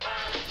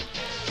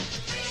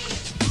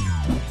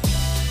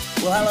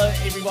Well, hello,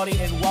 everybody,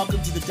 and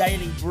welcome to the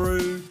Daily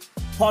Brew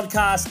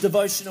podcast,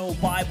 devotional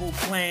Bible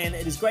plan.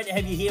 It is great to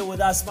have you here with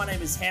us. My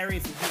name is Harry,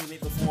 if you've never met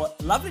before.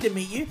 Lovely to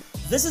meet you.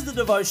 This is the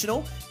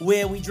devotional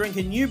where we drink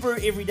a new brew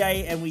every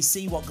day and we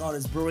see what God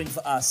is brewing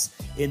for us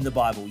in the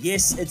Bible.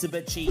 Yes, it's a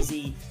bit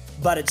cheesy,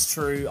 but it's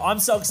true. I'm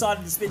so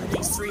excited to spend the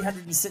next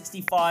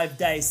 365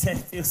 days. That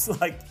feels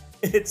like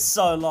it's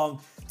so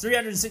long.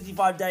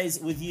 365 days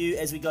with you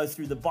as we go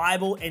through the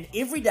Bible, and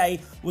every day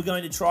we're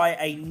going to try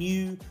a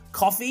new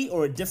coffee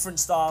or a different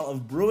style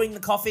of brewing the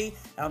coffee,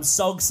 and I'm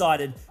so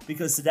excited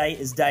because today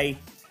is day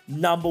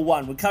number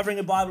 1. We're covering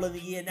a Bible in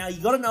the year. Now,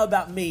 you got to know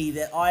about me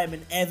that I am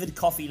an avid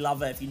coffee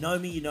lover. If you know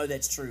me, you know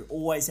that's true.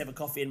 Always have a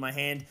coffee in my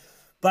hand,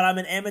 but I'm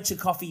an amateur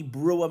coffee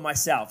brewer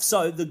myself.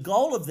 So the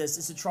goal of this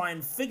is to try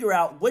and figure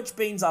out which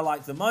beans I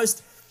like the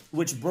most,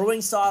 which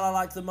brewing style I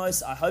like the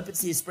most. I hope it's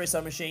the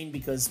espresso machine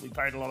because we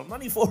paid a lot of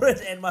money for it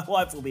and my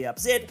wife will be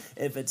upset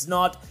if it's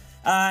not.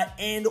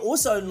 And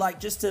also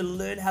just to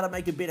learn how to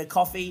make a better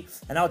coffee,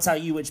 and I'll tell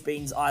you which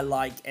beans I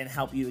like and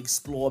help you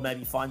explore,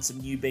 maybe find some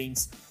new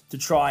beans to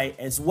try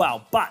as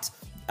well. But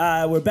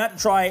we're about to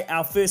try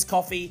our first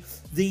coffee.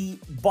 The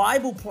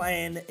Bible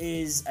plan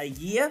is a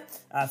year,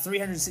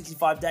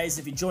 365 days.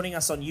 If you're joining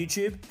us on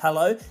YouTube,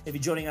 hello. If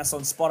you're joining us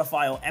on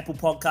Spotify or Apple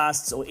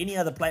Podcasts or any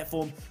other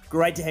platform,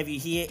 great to have you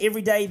here.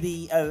 Every day,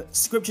 the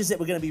scriptures that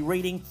we're going to be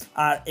reading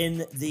are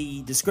in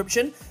the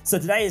description. So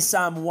today is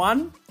Psalm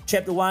 1,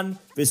 chapter 1,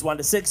 verse 1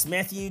 to 6,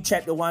 Matthew,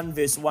 chapter 1,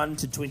 verse 1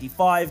 to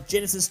 25,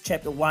 Genesis,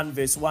 chapter 1,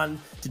 verse 1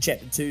 to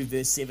chapter 2,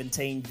 verse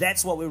 17.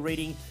 That's what we're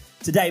reading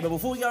today. But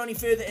before we go any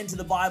further into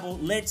the Bible,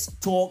 let's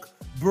talk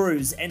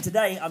brews. And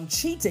today I'm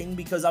cheating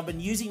because I've been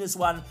using this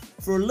one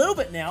for a little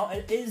bit now.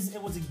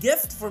 It was a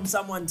gift from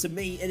someone to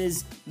me. It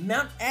is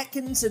Mount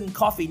Atkinson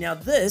coffee. Now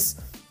this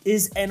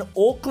is an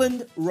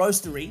Auckland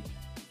roastery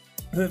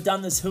who have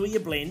done this Hui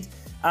blend.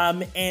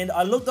 And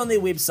I looked on their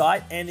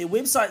website, and their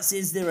website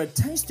says there are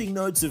tasting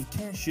notes of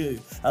cashew,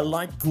 a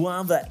light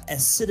guava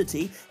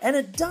acidity, and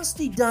a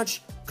dusty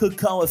Dutch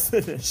cocoa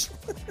finish.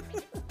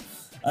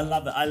 I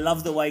love it. I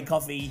love the way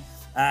coffee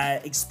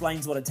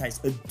explains what it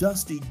tastes. A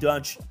dusty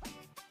Dutch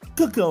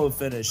cocoa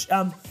finish.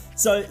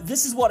 So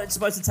this is what it's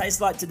supposed to taste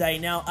like today.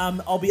 Now,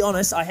 I'll be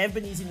honest, I have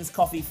been using this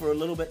coffee for a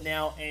little bit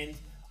now, and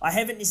I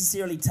haven't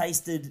necessarily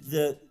tasted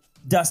the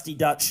dusty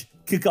Dutch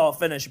cocoa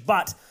finish,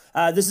 but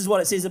this is what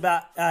it says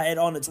about it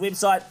on its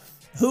website.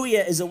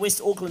 Huia is a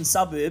West Auckland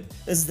suburb.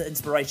 This is the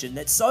inspiration.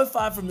 That's so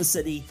far from the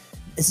city.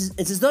 It's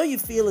as though you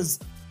feel as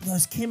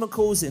those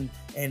chemicals and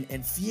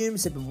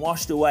fumes have been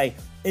washed away.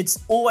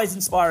 It's always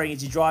inspiring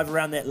as you drive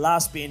around that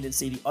last bend and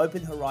see the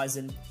open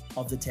horizon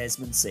of the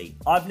Tasman Sea.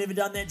 I've never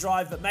done that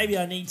drive, but maybe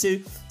I need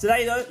to.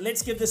 Today, though,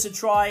 let's give this a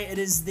try. It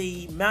is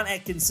the Mount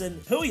Atkinson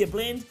Huia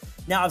blend.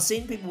 Now, I've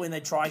seen people when they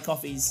try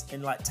coffees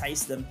and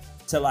taste them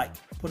to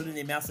put it in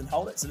their mouth and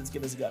hold it, so let's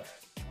give this a go.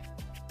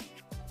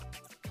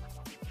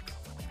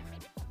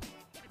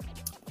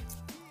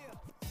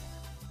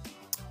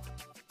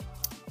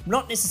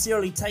 Not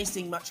necessarily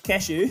tasting much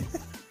cashew.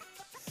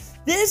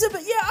 There's a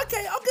bit, yeah,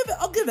 okay,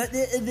 I'll give it.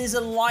 There is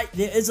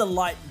a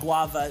light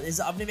guava.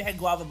 I've never had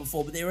guava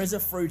before, but there is a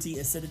fruity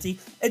acidity.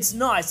 It's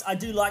nice. I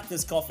do like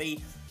this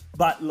coffee,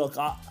 but look,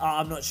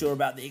 I'm not sure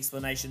about the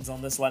explanations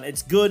on this one.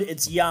 It's good.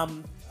 It's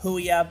yum.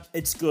 Huia,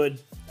 it's good.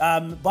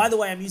 By the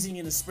way, I'm using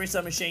an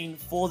espresso machine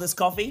for this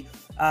coffee.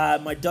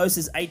 My dose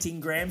is 18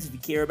 grams, if you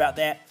care about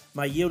that.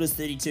 My yield is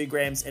 32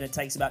 grams, and it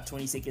takes about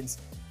 20 seconds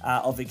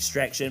of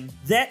extraction.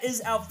 That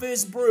is our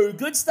first brew.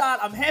 Good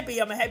start. I'm happy.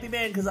 I'm a happy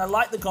man because I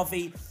like the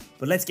coffee.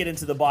 But let's get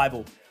into the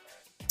Bible.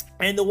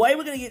 And the way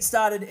we're going to get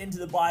started into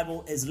the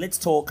Bible is let's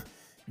talk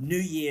New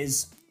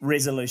Year's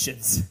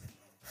resolutions.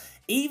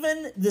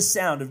 Even the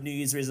sound of New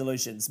Year's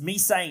resolutions, me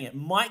saying it,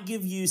 might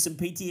give you some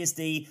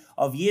PTSD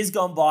of years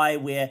gone by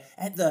where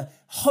at the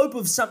hope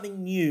of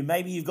something new,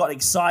 maybe you've got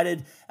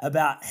excited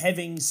about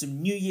having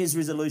some New Year's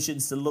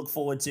resolutions to look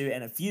forward to,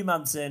 and a few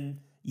months in,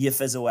 you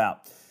fizzle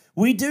out.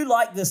 We do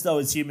like this, though,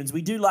 as humans.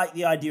 We do like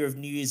the idea of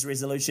New Year's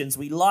resolutions.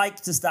 We like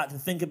to start to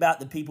think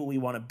about the people we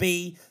want to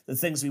be, the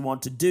things we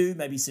want to do,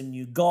 maybe some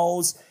new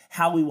goals,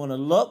 how we want to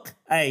look.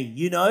 Hey,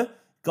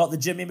 got the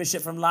gym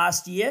membership from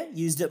last year,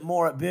 used it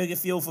more at Burger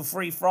Fuel for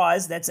free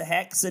fries. That's a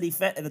hack. City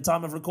Fit at the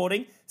time of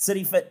recording.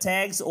 City Fit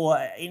tags or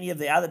any of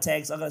the other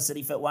tags. I got a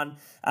City Fit one.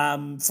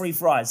 Free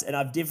fries. And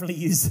I've definitely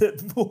used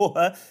it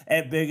more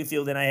at Burger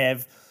Fuel than I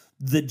have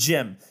the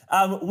gym.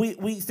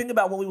 We think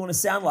about what we want to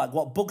sound like,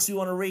 what books we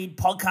want to read,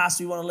 podcasts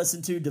we want to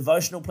listen to,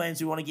 devotional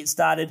plans we want to get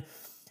started.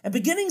 And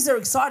beginnings are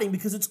exciting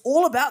because it's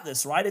all about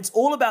this, right? It's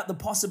all about the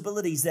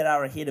possibilities that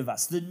are ahead of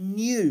us, the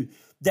new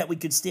that we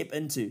could step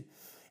into.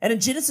 And in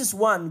Genesis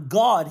 1,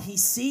 God, he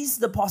sees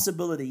the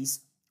possibilities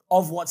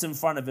of what's in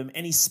front of him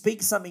and he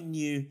speaks something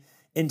new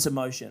into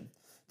motion.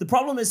 The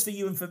problem is for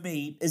you and for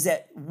me is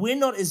that we're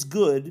not as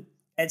good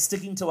at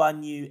sticking to our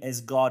new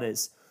as God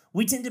is.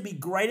 We tend to be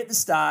great at the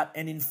start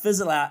and then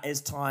fizzle out as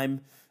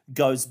time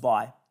goes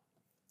by.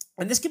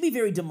 And this can be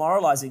very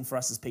demoralizing for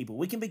us as people.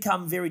 We can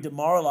become very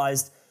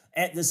demoralized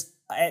at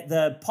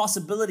the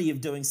possibility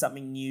of doing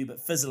something new but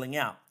fizzling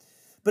out.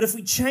 But if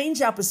we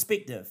change our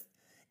perspective,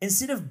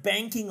 instead of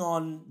banking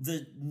on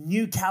the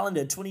new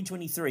calendar,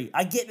 2023,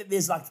 I get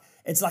that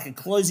it's like a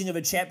closing of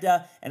a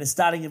chapter and a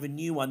starting of a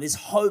new one. There's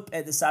hope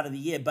at the start of the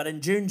year. But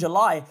in June,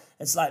 July,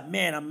 it's like,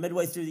 man, I'm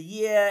midway through the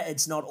year.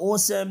 It's not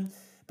awesome.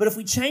 But if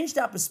we changed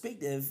our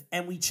perspective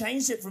and we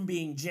changed it from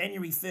being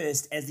January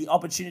 1st as the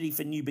opportunity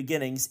for new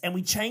beginnings, and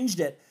we changed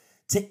it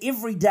to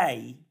every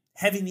day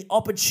having the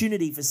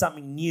opportunity for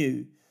something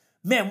new,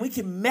 man, we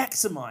can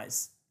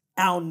maximize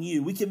our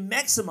new. We can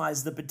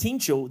maximize the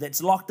potential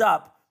that's locked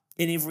up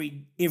in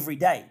every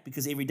day,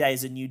 because every day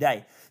is a new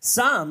day.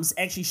 Psalms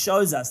actually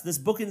shows us, this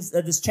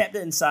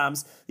chapter in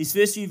Psalms, these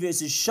first few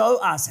verses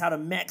show us how to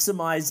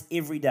maximize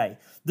every day.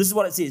 This is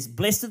what it says: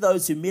 blessed are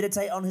those who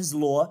meditate on his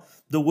law,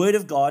 the word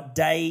of God,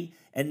 day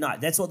and night.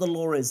 That's what the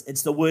law is.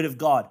 It's the word of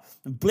God.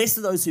 And blessed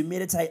are those who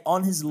meditate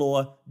on his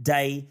law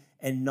day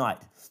and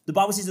night. The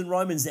Bible says in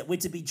Romans that we're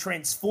to be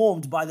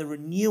transformed by the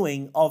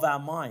renewing of our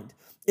mind.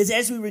 It's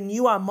as we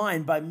renew our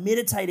mind by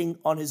meditating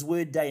on his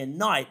word day and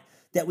night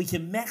that we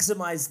can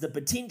maximize the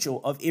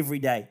potential of every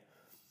day.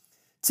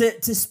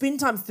 To spend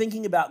time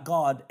thinking about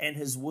God and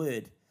his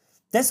word.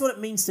 That's what it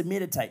means to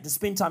meditate, to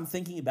spend time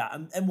thinking about.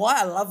 And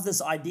why I love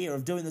this idea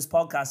of doing this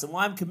podcast and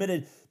why I'm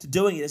committed to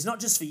doing it is not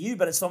just for you,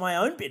 but it's for my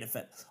own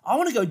benefit. I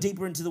want to go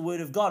deeper into the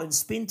word of God and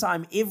spend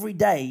time every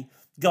day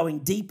going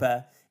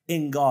deeper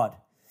in God.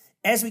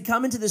 As we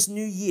come into this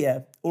new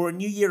year, or a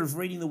new year of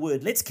reading the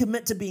word, let's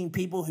commit to being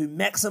people who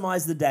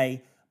maximize the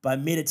day by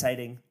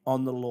meditating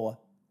on the law.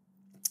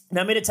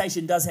 Now,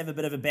 meditation does have a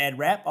bit of a bad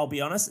rap, I'll be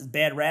honest. It's a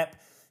bad rap.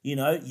 You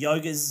know,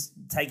 yoga's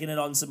taken it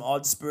on some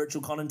odd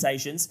spiritual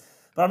connotations.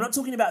 But I'm not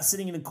talking about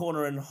sitting in a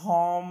corner and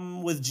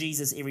hum with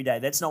Jesus every day.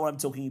 That's not what I'm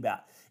talking about.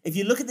 If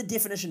you look at the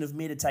definition of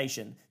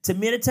meditation, to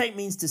meditate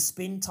means to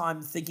spend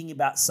time thinking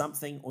about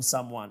something or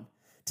someone.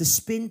 To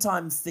spend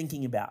time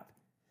thinking about.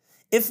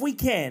 If we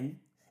can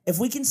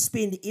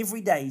spend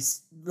every day,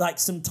 like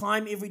some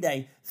time every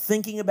day,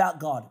 thinking about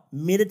God,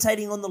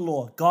 meditating on the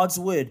law, God's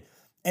word,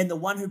 and the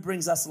one who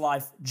brings us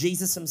life,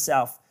 Jesus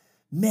himself,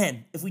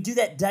 man, if we do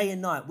that day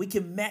and night, we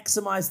can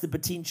maximize the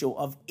potential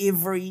of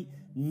every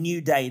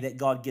new day that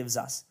God gives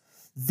us.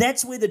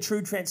 That's where the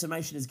true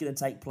transformation is going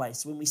to take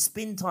place, when we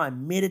spend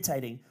time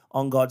meditating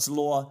on God's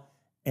law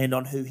and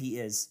on who he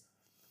is.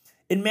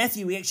 In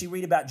Matthew, we actually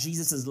read about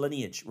Jesus'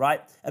 lineage,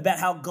 right? About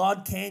how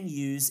God can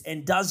use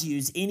and does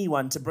use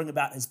anyone to bring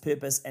about his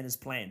purpose and his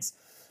plans.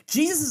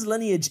 Jesus'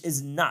 lineage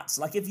is nuts.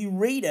 Like, if you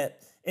read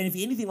it, and if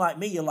you're anything like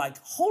me, you're like,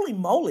 holy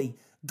moly,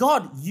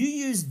 God, you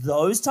use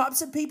those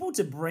types of people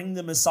to bring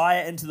the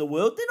Messiah into the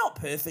world. They're not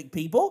perfect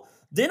people.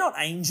 They're not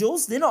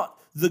angels. They're not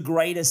the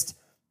greatest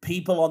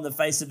people on the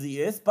face of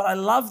the earth. But I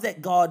love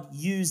that God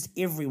used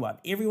everyone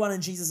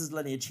in Jesus'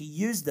 lineage. He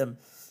used them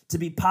to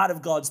be part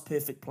of God's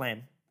perfect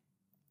plan.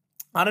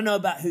 I don't know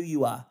about who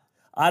you are.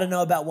 I don't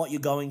know about what you're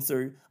going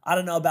through. I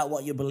don't know about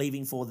what you're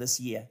believing for this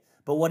year.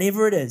 But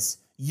whatever it is,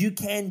 you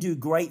can do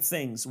great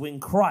things when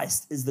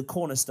Christ is the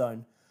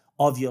cornerstone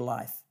of your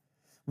life.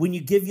 When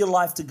you give your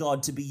life to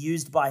God to be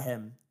used by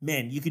him,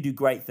 man, you can do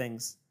great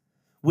things.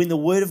 When the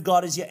word of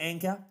God is your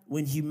anchor,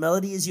 when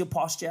humility is your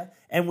posture,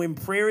 and when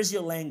prayer is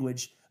your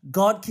language,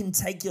 God can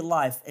take your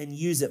life and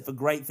use it for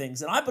great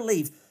things. And I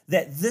believe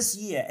that this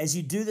year, as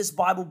you do this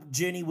Bible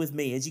journey with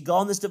me, as you go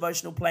on this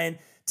devotional plan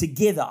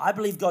together, I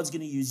believe God's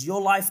going to use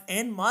your life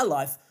and my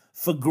life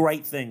for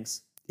great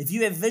things. If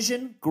you have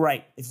vision,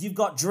 great. If you've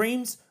got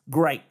dreams,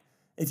 great.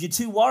 If you're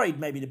too worried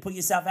maybe to put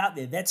yourself out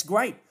there, that's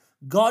great.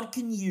 God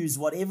can use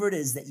whatever it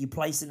is that you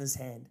place in his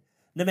hand.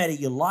 No matter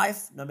your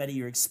life, no matter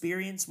your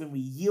experience, when we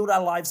yield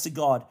our lives to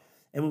God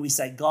and when we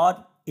say,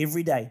 God,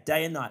 every day,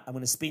 day and night, I'm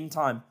going to spend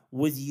time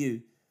with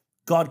you,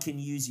 God can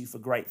use you for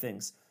great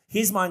things.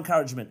 Here's my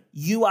encouragement.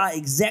 You are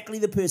exactly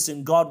the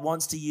person God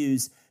wants to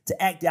use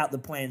to act out the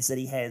plans that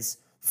he has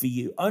for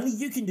you. Only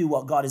you can do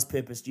what God has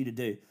purposed you to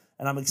do.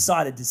 And I'm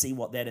excited to see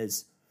what that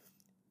is.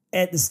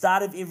 At the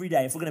start of every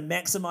day, if we're going to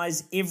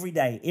maximize every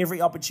day,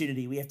 every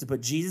opportunity, we have to put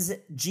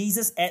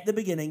Jesus at the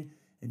beginning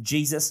and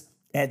Jesus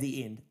at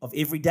the end of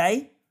every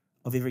day,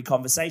 of every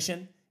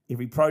conversation,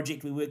 every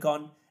project we work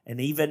on, and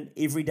even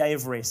every day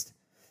of rest.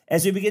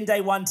 As we begin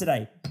day one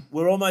today,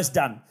 we're almost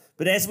done.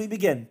 But as we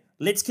begin,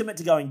 let's commit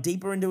to going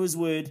deeper into his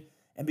word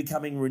and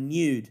becoming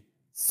renewed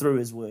through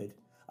his word.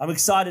 I'm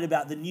excited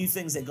about the new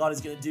things that God is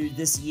going to do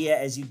this year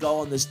as you go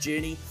on this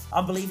journey.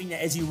 I'm believing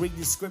that as you read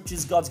the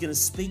scriptures, God's going to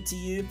speak to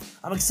you.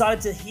 I'm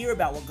excited to hear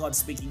about what God's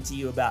speaking to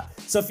you about.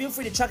 So feel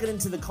free to chuck it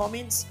into the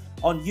comments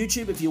on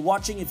YouTube. If you're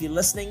watching, if you're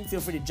listening, feel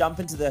free to jump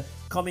into the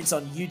comments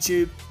on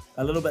YouTube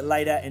a little bit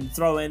later and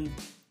throw in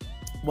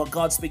what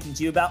God's speaking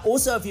to you about.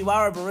 Also, if you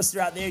are a barista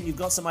out there and you've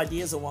got some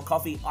ideas on what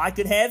coffee I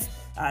could have,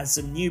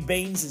 some new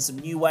beans and some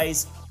new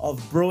ways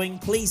of brewing,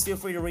 please feel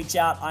free to reach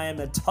out. I am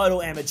a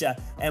total amateur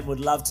and would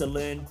love to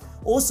learn.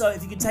 Also,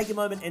 if you could take a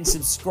moment and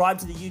subscribe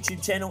to the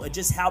YouTube channel, it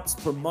just helps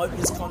promote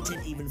this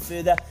content even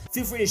further.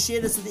 Feel free to share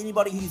this with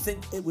anybody who you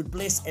think it would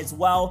bless as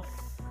well.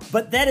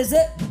 But that is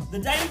it. The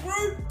Daily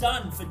Brew,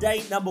 done for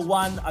day number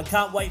 1. I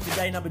can't wait for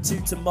day number 2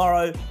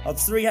 tomorrow of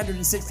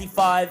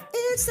 365.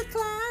 It's the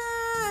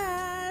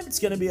climb. It's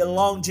going to be a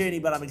long journey,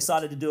 but I'm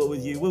excited to do it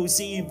with you. We will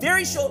see you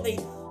very shortly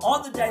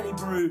on the Daily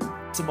Brew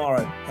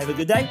tomorrow. Have a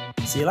good day.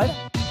 See you later.